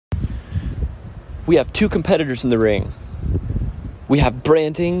we have two competitors in the ring. We have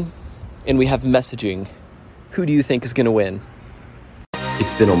branding and we have messaging. Who do you think is going to win?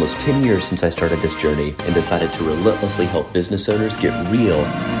 It's been almost 10 years since I started this journey and decided to relentlessly help business owners get real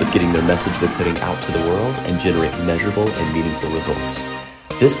with getting their message they're putting out to the world and generate measurable and meaningful results.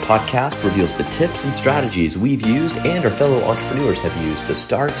 This podcast reveals the tips and strategies we've used and our fellow entrepreneurs have used to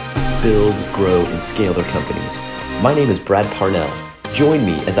start, build, grow, and scale their companies. My name is Brad Parnell. Join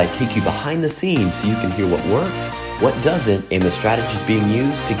me as I take you behind the scenes so you can hear what works, what doesn't, and the strategies being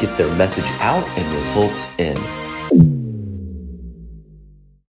used to get their message out and results in.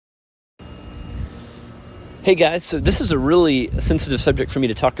 Hey guys, so this is a really sensitive subject for me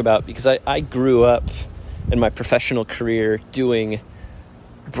to talk about because I grew up in my professional career doing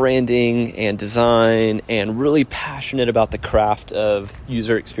branding and design and really passionate about the craft of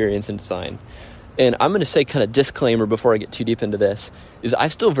user experience and design. And I'm going to say kind of disclaimer before I get too deep into this is I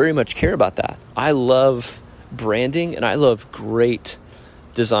still very much care about that. I love branding and I love great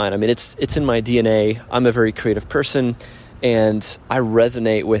design. I mean, it's in my DNA. I'm a very creative person and I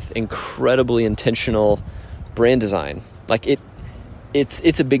resonate with incredibly intentional brand design. Like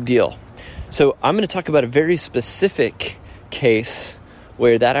it's a big deal. So I'm going to talk about a very specific case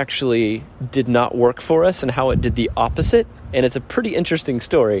where that actually did not work for us and how it did the opposite. And it's a pretty interesting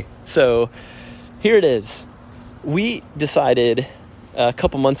story. So here it is. We decided a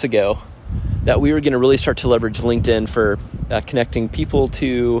couple months ago that we were going to really start to leverage LinkedIn for connecting people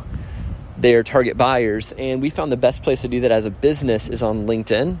to their target buyers. And we found the best place to do that as a business is on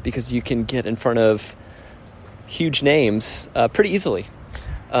LinkedIn because you can get in front of huge names pretty easily.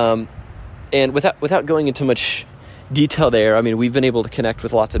 And without going into much detail there, I mean, we've been able to connect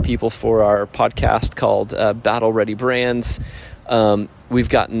with lots of people for our podcast called Battle Ready Brands. We've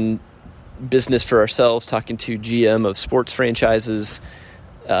gotten business for ourselves, talking to GM of sports franchises,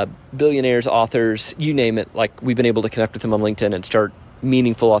 billionaires, authors, you name it. Like, we've been able to connect with them on LinkedIn and start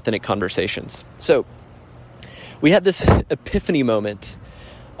meaningful, authentic conversations. So we had this epiphany moment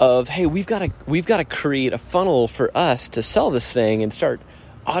of, hey, we've got to create a funnel for us to sell this thing and start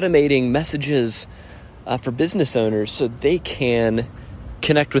automating messages for business owners so they can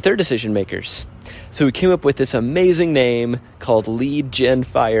connect with their decision makers. So we came up with this amazing name called Lead Gen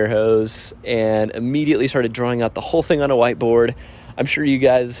Firehose and immediately started drawing out the whole thing on a whiteboard. I'm sure you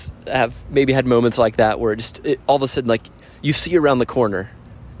guys have maybe had moments like that where all of a sudden, like, you see around the corner,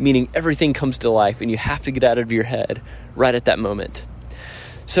 meaning everything comes to life and you have to get out of your head right at that moment.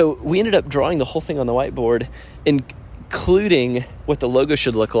 So we ended up drawing the whole thing on the whiteboard, including what the logo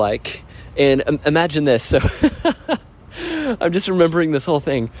should look like. And imagine this. So I'm just remembering this whole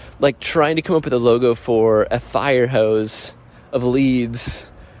thing, like trying to come up with a logo for a fire hose of leads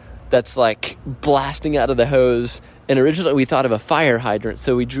that's like blasting out of the hose. And originally we thought of a fire hydrant.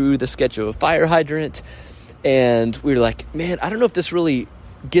 So we drew the sketch of a fire hydrant and we were like, man, I don't know if this really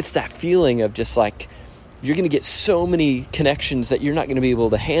gets that feeling of just like, you're going to get so many connections that you're not going to be able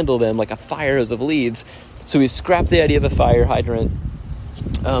to handle them like a fire hose of leads. So we scrapped the idea of a fire hydrant.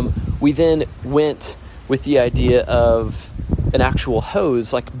 We then went with the idea of an actual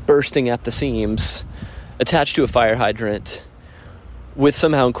hose, like bursting at the seams, attached to a fire hydrant, with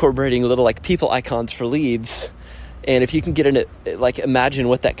somehow incorporating little like people icons for leads. And if you can get in it, like imagine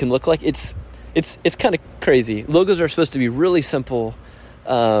what that can look like, it's kind of crazy. Logos are supposed to be really simple.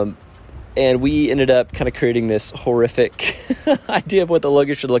 And we ended up kind of creating this horrific idea of what the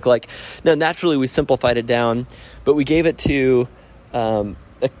logo should look like. Now, naturally, we simplified it down, but we gave it to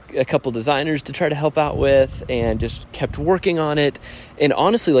a couple designers to try to help out with and just kept working on it. And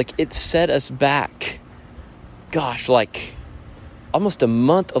honestly, like, it set us back, like almost a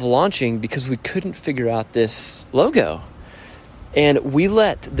month of launching because we couldn't figure out this logo. And we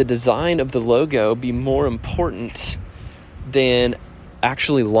let the design of the logo be more important than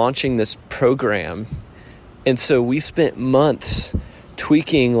actually launching this program. And so we spent months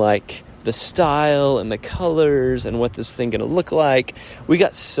tweaking like the style and the colors and what this thing going to look like. We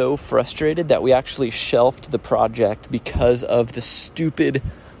got so frustrated that we actually shelved the project because of the stupid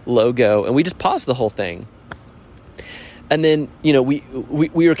logo, and we just paused the whole thing. And then, we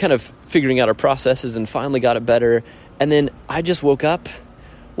were kind of figuring out our processes and finally got it better. And then I just woke up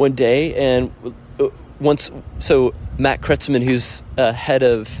one day and so Matt Kretzmann, who's head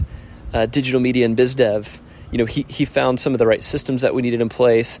of digital media and biz dev, he found some of the right systems that we needed in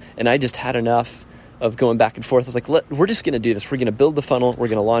place, and I just had enough of going back and forth. I was like, we're just going to do this. We're going to build the funnel. We're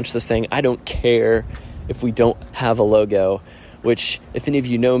going to launch this thing. I don't care if we don't have a logo, which, if any of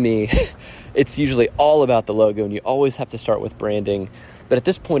you know me, it's usually all about the logo, and you always have to start with branding. But at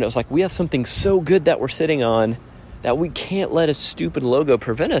this point, it was like, we have something so good that we're sitting on that we can't let a stupid logo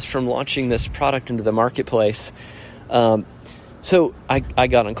prevent us from launching this product into the marketplace. So I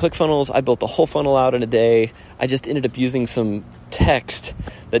got on ClickFunnels. I built the whole funnel out in a day. I just ended up using some text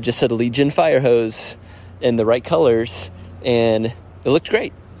that just said lead gen fire hose in the right colors, and it looked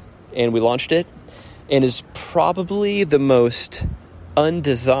great. And we launched it, and is probably the most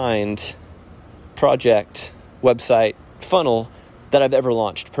undesigned project, website, funnel that I've ever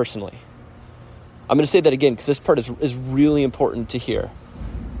launched personally. I'm going to say that again because this part is really important to hear.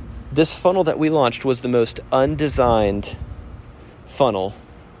 This funnel that we launched was the most undesigned funnel,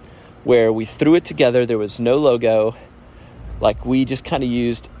 where we threw it together. There was no logo. Like, we just kind of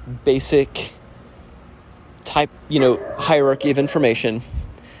used basic type, hierarchy of information,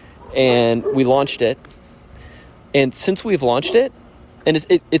 and we launched it. And since we've launched it, and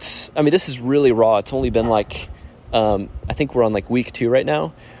it's this is really raw. It's only been like, I think we're on like week 2 right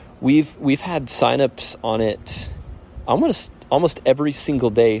now. We've had signups on it almost every single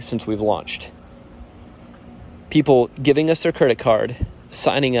day since we've launched. People giving us their credit card,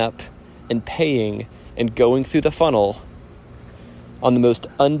 signing up and paying and going through the funnel on the most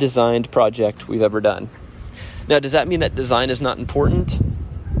undesigned project we've ever done. Now, does that mean that design is not important?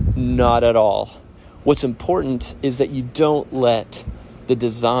 Not at all. What's important is that you don't let the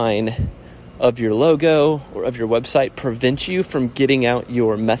design of your logo or of your website prevent you from getting out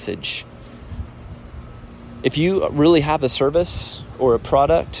your message. If you really have a service or a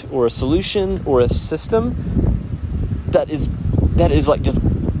product or a solution or a system that is like just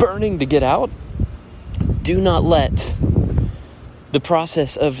burning to get out, do not let the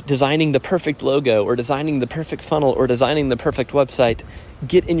process of designing the perfect logo or designing the perfect funnel or designing the perfect website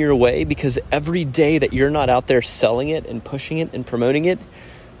get in your way, because every day that you're not out there selling it and pushing it and promoting it,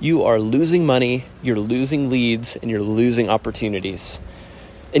 you are losing money, you're losing leads, and you're losing opportunities.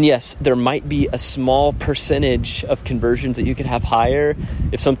 And yes, there might be a small percentage of conversions that you could have higher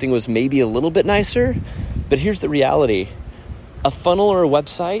if something was maybe a little bit nicer. But here's the reality. A funnel or a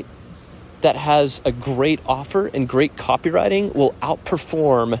website that has a great offer and great copywriting will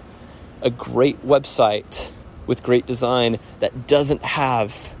outperform a great website with great design that doesn't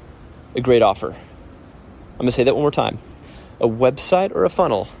have a great offer. I'm going to say that one more time. A website or a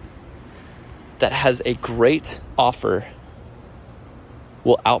funnel that has a great offer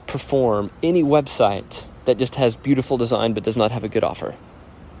will outperform any website that just has beautiful design but does not have a good offer.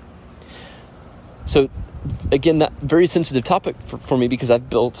 So again, that very sensitive topic for me, because I've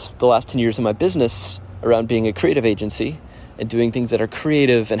built the last 10 years of my business around being a creative agency and doing things that are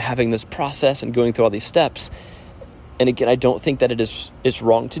creative and having this process and going through all these steps. And again, I don't think that it's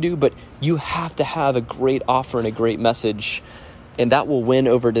wrong to do, but you have to have a great offer and a great message, and that will win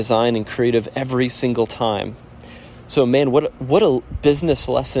over design and creative every single time. So man, what a business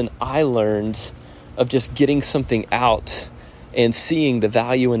lesson I learned of just getting something out and seeing the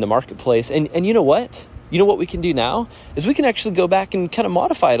value in the marketplace. And you know what? You know what we can do now is we can actually go back and kind of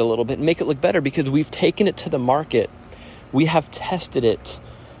modify it a little bit and make it look better, because we've taken it to the market. We have tested it,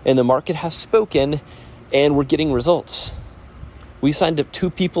 and the market has spoken, and we're getting results. We signed up 2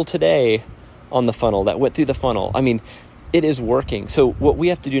 people today on the funnel that went through the funnel. I mean, it is working. So what we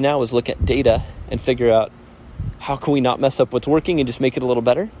have to do now is look at data and figure out how can we not mess up what's working and just make it a little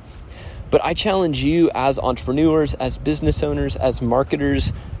better. But I challenge you as entrepreneurs, as business owners, as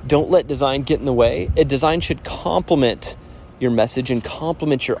marketers, don't let design get in the way. A design should complement your message and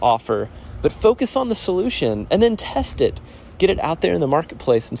complement your offer, but focus on the solution and then test it. Get it out there in the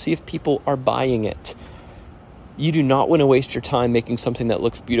marketplace and see if people are buying it. You do not want to waste your time making something that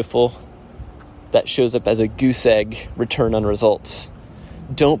looks beautiful that shows up as a goose egg return on results.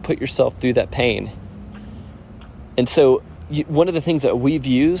 Don't put yourself through that pain. And so one of the things that we've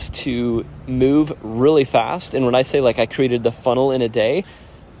used to move really fast, and when I say like I created the funnel in a day,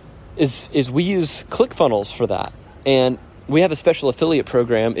 is we use ClickFunnels for that. And we have a special affiliate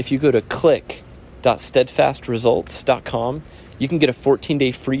program. If you go to click.steadfastresults.com, you can get a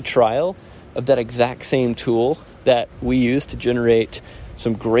 14-day free trial of that exact same tool that we use to generate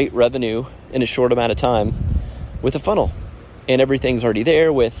some great revenue in a short amount of time with a funnel. And everything's already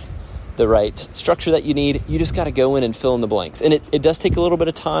there with the right structure that you need. You just got to go in and fill in the blanks. And it does take a little bit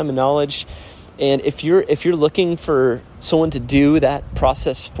of time and knowledge. And if you're looking for someone to do that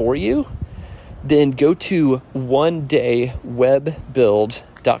process for you, then go to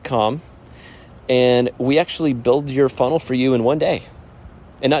onedayWebBuild.com, and we actually build your funnel for you in one day.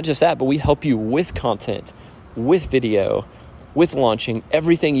 And not just that, but we help you with content, with video, with launching,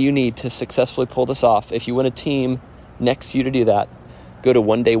 everything you need to successfully pull this off. If you want a team next to you to do that, go to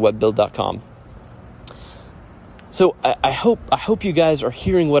onedayWebBuild.com. So I hope you guys are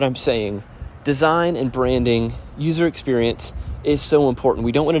hearing what I'm saying. design and branding, user experience is so important.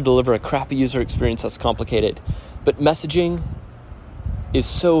 We don't want to deliver a crappy user experience that's complicated, but messaging is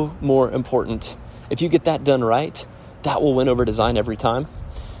so more important. If you get that done right, that will win over design every time.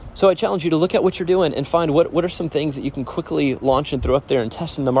 So I challenge you to look at what you're doing and find what are some things that you can quickly launch and throw up there and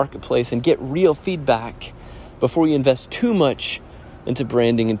test in the marketplace and get real feedback before you invest too much into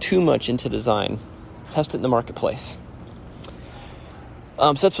branding and too much into design. Test it in the marketplace.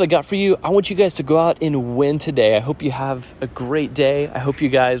 So that's what I got for you. I want you guys to go out and win today. I hope you have a great day. I hope you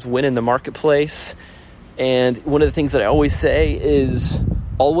guys win in the marketplace. And one of the things that I always say is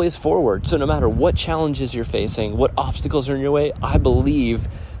always forward. So no matter what challenges you're facing, what obstacles are in your way, I believe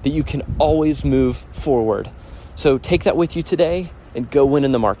that you can always move forward. So take that with you today and go win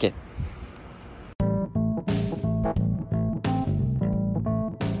in the market.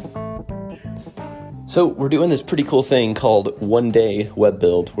 So we're doing this pretty cool thing called One Day Web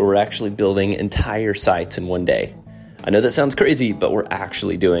Build, where we're actually building entire sites in one day. I know that sounds crazy, but we're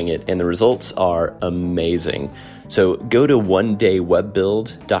actually doing it, and the results are amazing. So go to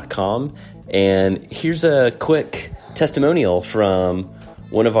onedaywebbuild.com, and here's a quick testimonial from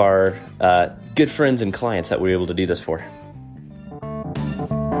one of our good friends and clients that we were able to do this for.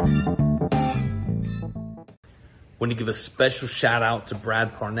 Want to give a special shout out to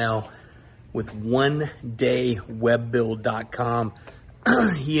Brad Parnell with onedaywebbuild.com.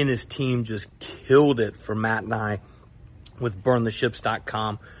 He and his team just killed it for Matt and I with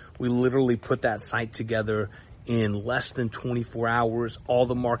burntheships.com. We literally put that site together in less than 24 hours. All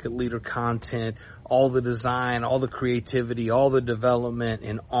the market leader content, all the design, all the creativity, all the development,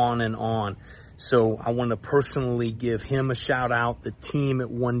 and on and on. So I want to personally give him a shout out, the team at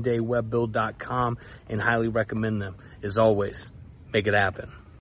onedaywebbuild.com, and highly recommend them. As always, make it happen.